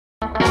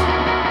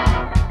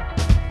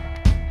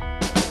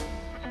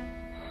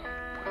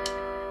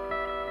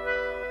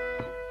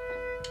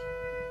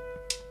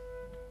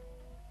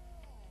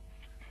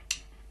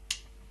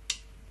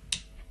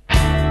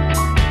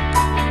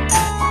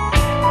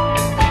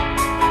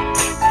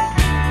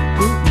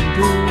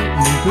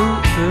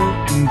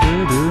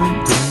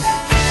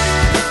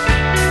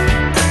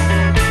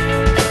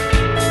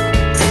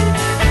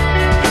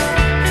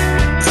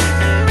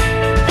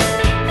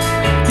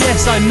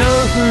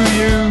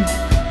you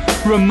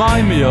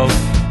remind me of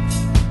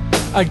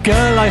a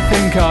girl I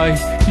think I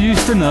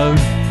used to know.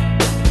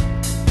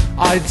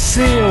 I'd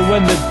see her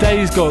when the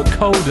days got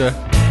colder,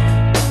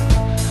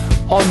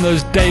 on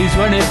those days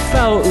when it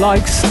felt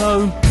like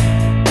snow.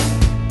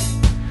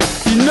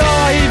 You know,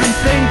 I even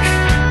think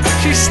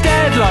she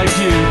stared like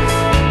you.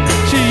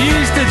 She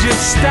used to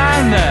just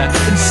stand there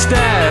and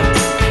stare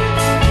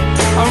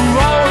and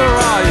roll her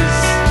eyes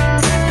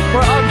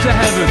were up to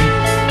heaven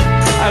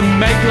and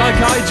make like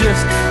I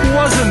just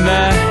wasn't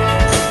there.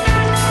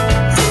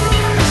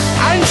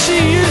 And she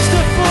used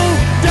to fall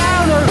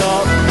down a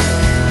lot.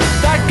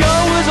 That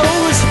girl was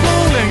always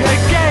falling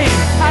again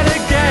and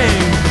again,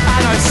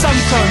 and I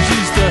sometimes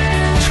used to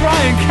try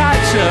and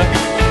catch her,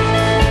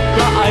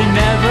 but I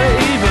never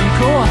even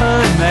caught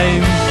her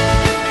name.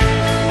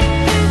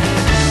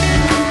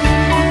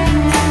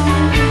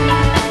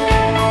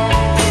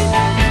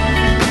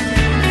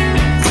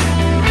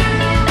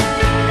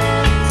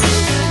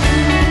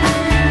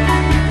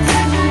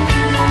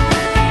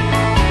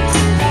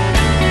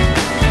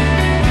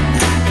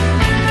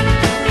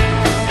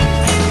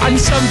 And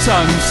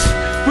sometimes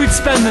we'd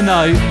spend the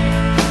night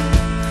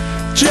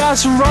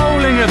just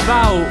rolling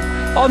about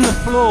on the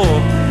floor.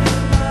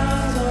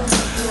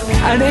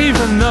 And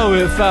even though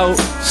it felt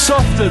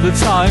soft at the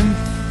time,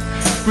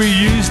 we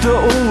used to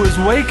always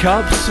wake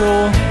up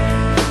sore.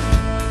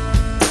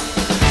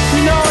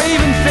 You know, I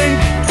even think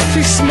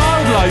she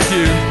smiled like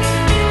you.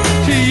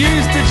 She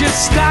used to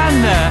just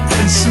stand there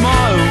and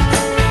smile.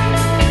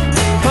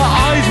 Her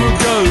eyes would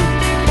go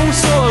all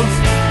sort of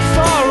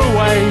far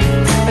away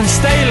and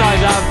stay like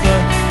that for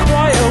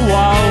quite a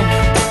while.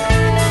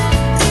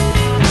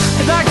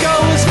 That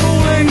girl was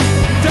falling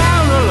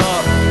down a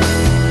lot.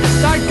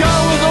 That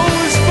girl was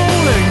always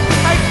falling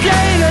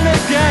again and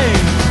again,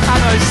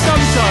 and I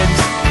sometimes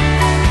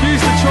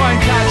used to try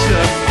and catch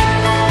her,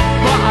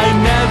 but I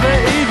never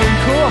even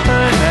caught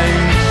her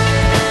name.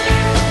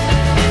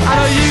 And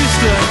I used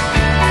to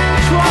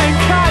try and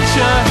catch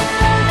her,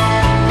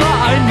 but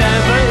I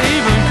never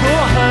even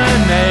caught her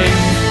name.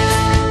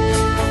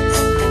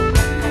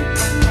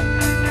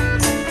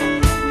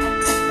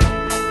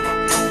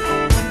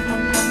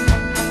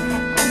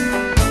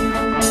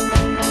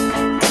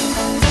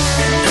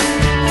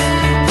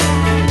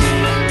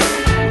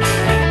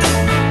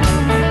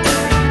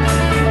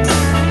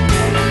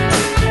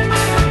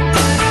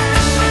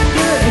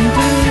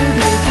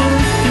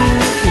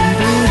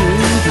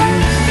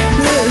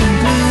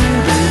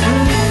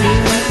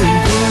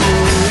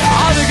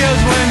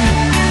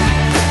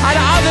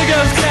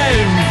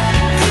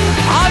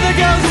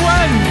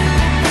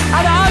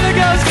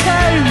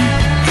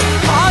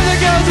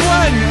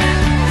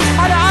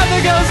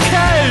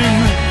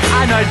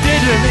 And I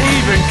didn't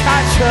even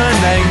catch her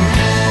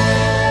name.